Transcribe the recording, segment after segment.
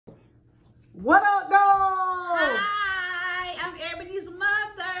What up, dog? Hi, I'm Ebony's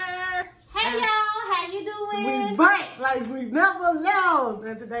mother. Hey, y'all, how you doing? We back like we never left.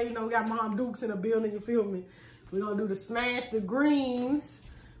 And today, you know, we got Mom Dukes in the building, you feel me? We're going to do the Smash the Greens,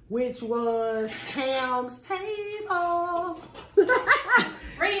 which was Cam's table.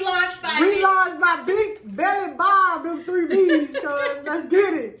 Relaunched by Big Belly Bob, them 3 B's, cuz. Let's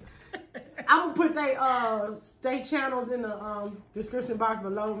get it. I'm gonna put they channels in the description box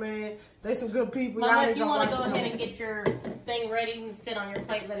below, man. They some good people. Mama, if you want to go ahead and get your thing ready and sit on your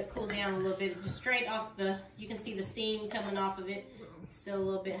plate, let it cool down a little bit. Just straight off you can see the steam coming off of it. It's still a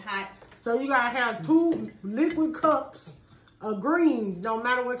little bit hot. So you gotta have 2 liquid cups of greens. Don't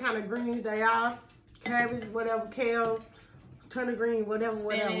matter what kind of greens they are. Cabbage, whatever, kale, turnip green, whatever,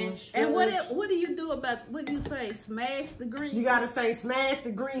 Spinach. And what do you do about, what do you say, smash the greens? You gotta say smash the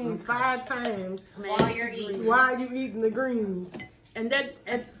greens 5 times while you're eating. While you eating the greens. And that,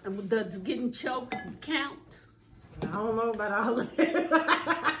 does getting choked count? I don't know about all that.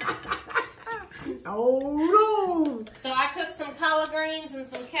 Oh no! So I cooked some collard greens and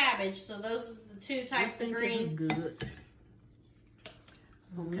some cabbage. So those are the 2 types of greens. This is good.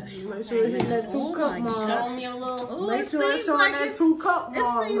 Okay. Make sure you hit that 2 cup mark. Show me a little. Make sure it's showing that 2 cup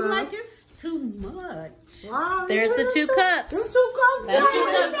mark. It seems like it's too much. Wow, There's the 2 cups. There's 2 cups. That's 2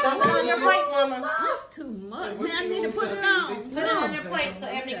 cups. Don't put it on your plate, Mama. That's too much. Man, I need to put it on. Put it on your plate so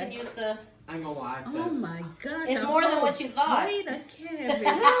Ebony can use the. I ain't gonna lie. Oh my gosh. It's more than what you thought. Wait a cabbage.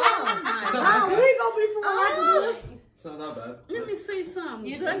 Oh my So God. We ain't gonna be full like this. So not bad. Let me see something.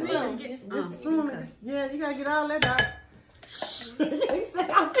 Use the spoon. Just yeah, you gotta get all that out. You stay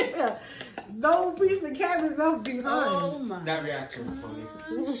out there. No piece of cabbage left behind. Oh my. That reaction was funny.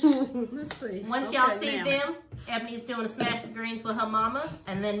 Let's see. Once y'all see them, Ebony's doing a smash the greens with her mama,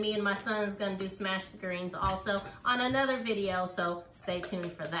 and then me and my son's gonna do smash the greens also on another video. So stay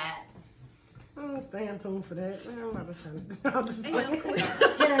tuned for that. Stay tuned for that. Man, I'm about to send it. I'm just Hey, playing.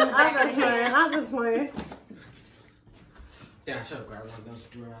 I'm I'm just playing. Yeah, I should have grabbed one of those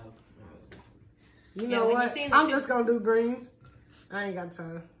to draw out. You Yeah, know when you what? seen the I'm 2 just gonna do greens. I ain't got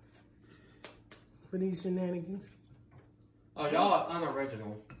time for these shenanigans. Oh, y'all are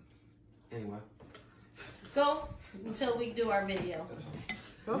unoriginal. Anyway. Go until we do our video.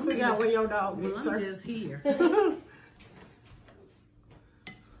 Go figure out where your dog Well, is, I'm sir. just here.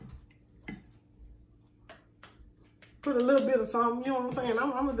 Put a little bit of something, you know what I'm saying?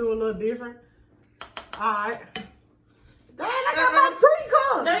 I'm gonna do a little different. Alright. Dang, I got about 3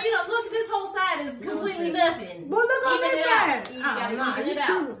 cups. No, you don't. Look, this whole side is completely nothing. Well, look on Even this it side. out. You gotta nah, even you it out.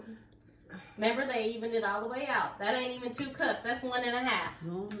 too. Remember, they evened it all the way out. That ain't even 2 cups. That's 1.5.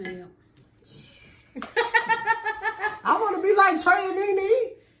 Oh, man. I want to be like Trey and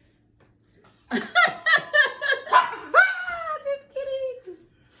Nene. Just kidding.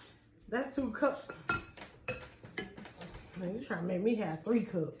 That's 2 cups. Man, you trying to make me have 3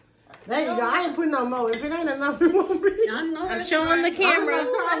 cups. There you go. I ain't putting no more. If it ain't enough, it won't be. I know. I'm showing the camera.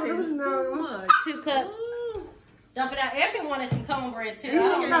 Too much. 2 cups. Dump it out. Ebony wanted some cornbread too. You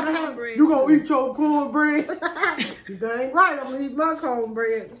gonna eat your cornbread? You ain't right. I'm gonna eat my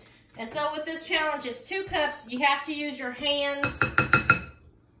cornbread. And so with this challenge, it's 2 cups. You have to use your hands.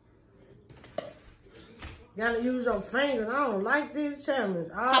 Gotta use your fingers. I don't like this challenge.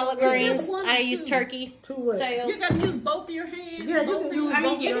 Collard greens. I use turkey 2 what? tails. You gotta use both of your hands. Yeah, you can use I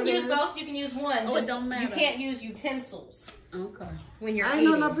mean, both you of can your use hands. both. You can use one. Oh, it don't matter. You can't use utensils Okay. when you're I ain't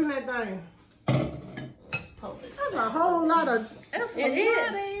eating. nothing up in that thing. Let's pull this That's out. a whole lot of. That's It what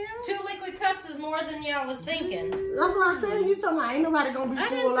is. 2 liquid cups is more than y'all was thinking. That's what I said. You talking about ain't nobody gonna be I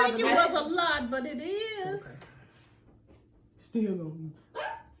full didn't like think it that. was a lot, but it is. Okay. Still gonna eat.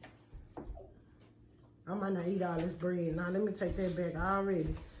 I might not eat all this bread. Now let me take that back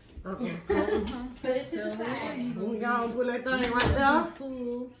already. Put it to the side. We gonna put that thing right there.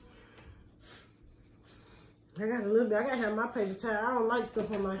 I got a little bit. I gotta have my paper towel. I don't like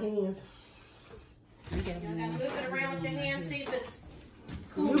stuff on my hands. You gotta move it around with your hands, see if it's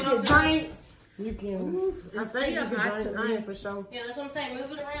cool. You can drink. You can. I it's think you still can hot drink. to I me. ain't for sure. Yeah, that's what I'm saying.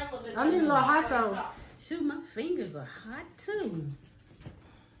 Move it around a little bit. I need a little hot sauce. Shoot, my fingers are hot too.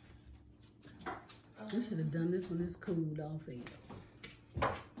 We should have done this when it's cooled off here.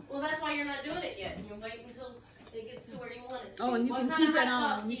 Well, that's why you're not doing it yet. You're waiting until it gets to where you want it to. Oh, and you What can kind keep of it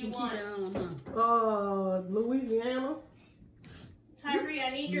hot sauce on. do You can want? keep it on, huh? Louisiana. Tyree,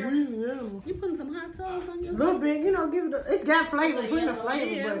 I need your. Louisiana. You putting some hot sauce on A your little bit, you know, give it a, it's got flavor, put in the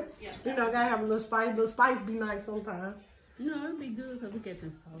flavor, Yeah. but, Yeah. you know, gotta have a little spice. Little spice be nice sometimes. No, it'd be good because we get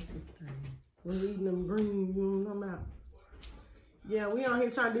this sausage thing. When we eating them greens, you know what I'm about. Yeah, we on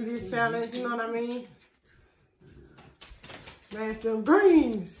here trying to do this challenge, you know what I mean? Smash them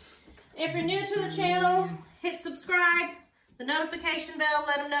greens. If you're new to the channel, hit subscribe, the notification bell,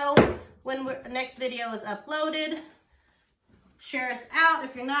 let them know when the next video is uploaded. Share us out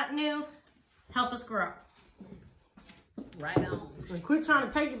if you're not new. Help us grow. Right on. And quit trying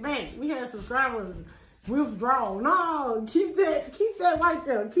to take it back. We had subscribers withdraw. No, keep that right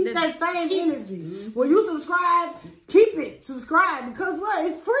there. Keep that same energy. When you subscribe, keep it. Subscribe because what?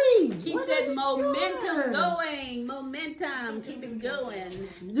 It's free. Keep that momentum going. Momentum. Keep it going.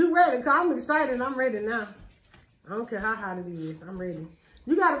 You ready? Cause I'm excited. I'm ready now. I don't care how hot it is. I'm ready.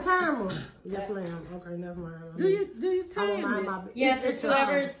 You got a timer? Yes, ma'am. Okay, never mind. Do you time it? Yes, it's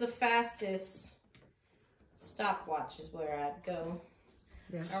whoever's the fastest. Stopwatch is where I'd go.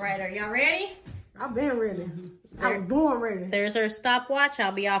 Yes. All right, are y'all ready? I've been ready. I was born ready. There's our stopwatch.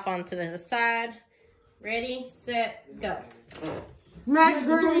 I'll be off onto the side. Ready, set, go. Smash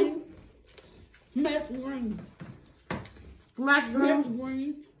green. Smash green. Smash Smash green.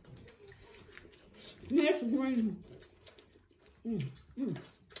 green. Smash green.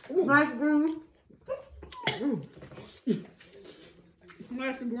 Smash green.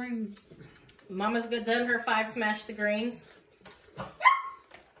 Smash the greens. Mama's done her 5 smash the greens.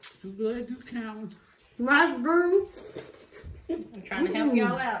 Too good to count. Smash green. I'm trying to help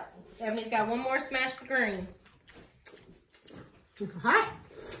y'all out. Ebony's got one more smash the green. It's hot.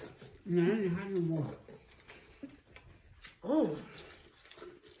 No, I ain't had no more. Oh.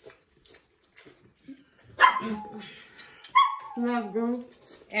 Smash green.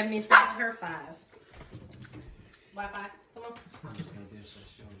 Ebony's done her 5. Wi-Fi, come on. I'm just gonna do this to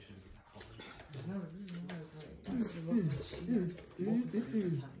show you shouldn't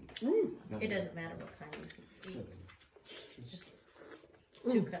It doesn't matter what kind you eat. Just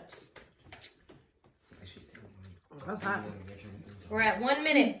 2 cups. That's hot. We're at 1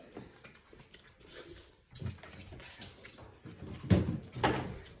 minute.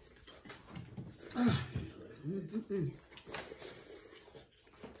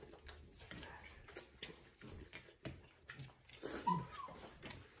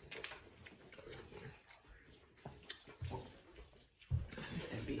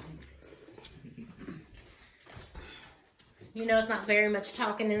 You know it's not very much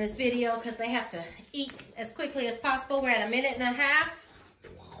talking in this video because they have to eat as quickly as possible. We're at 1.5 minutes.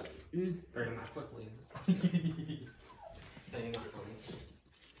 very not quickly. That ain't not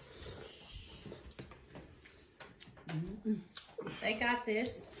funny. They got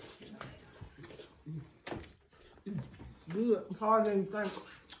this. Good. It's harder than you think.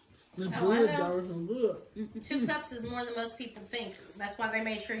 It's Oh, I good, know. though. It's good. 2 cups is more than most people think. That's why they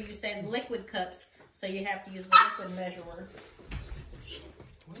made sure you said liquid cups, so you have to use the liquid measurer.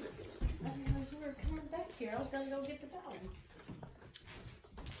 I didn't know you were coming back here. I was gonna go get the dog.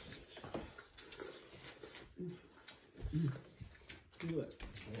 Good.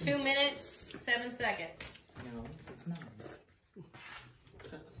 2 minutes, 7 seconds. No, it's not.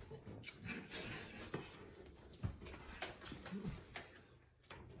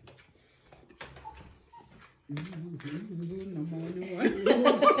 No more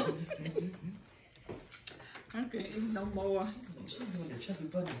anymore. I can't eat no more. She's doing the chubby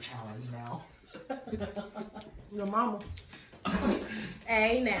bunny challenge now. Your mama.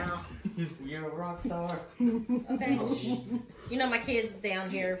 Hey, now. You're a rock star. Okay. You know my kids down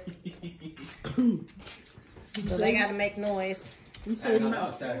here, so they gotta make noise. I'm Hey, saving no, my, that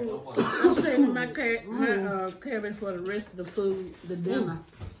was that. I'm saving my cabbage for the rest of the food, the dinner.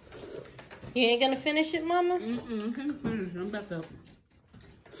 You ain't gonna finish it, Mama? I can't finish. I'm about to.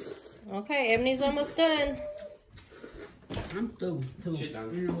 Okay, Ebony's almost done. I'm through. She done.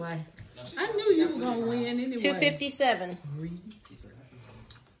 Anyway. I knew you were gonna win anyway. 2:57.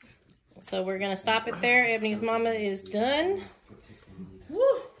 So we're gonna stop it there. Ebony's mama is done. Woo.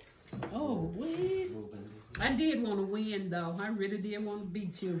 Oh, win. I did want to win though. I really did want to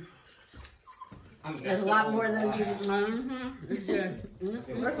beat you. There's a lot more than you. Yeah.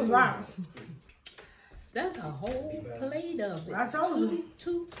 That's a lot. That's a whole plate of it. I told you.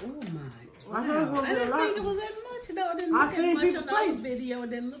 Oh my. I know it's I gonna be a didn't think it lot. was that much though. I didn't I look seen that much people on the play. other video. It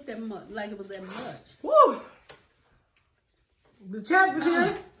didn't look that much like it was that much. Woo! The champ is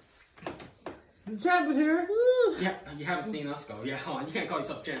here. The champ is here. Woo. Yeah, you haven't seen us go. Yeah, hold on. You can't call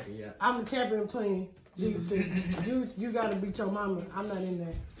yourself champion yet. I'm the champion between these two. You gotta beat your mama. I'm not in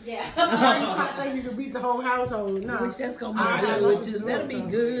there. Yeah. You try to think you can beat the whole household. No. Which that's gonna I be have good nothing to too. do That'll with be them.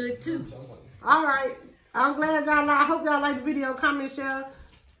 good too. All right. I'm glad y'all like. I hope y'all like the video. Comment, share,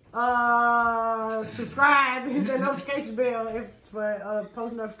 subscribe, hit that notification bell for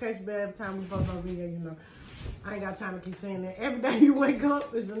post notification bell every time we post our video. You know, I ain't got time to keep saying that. Every day you wake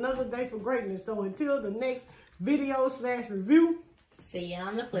up is another day for greatness. So until the next video /review, See you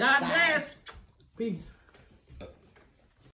on the flip God side. bless. Peace.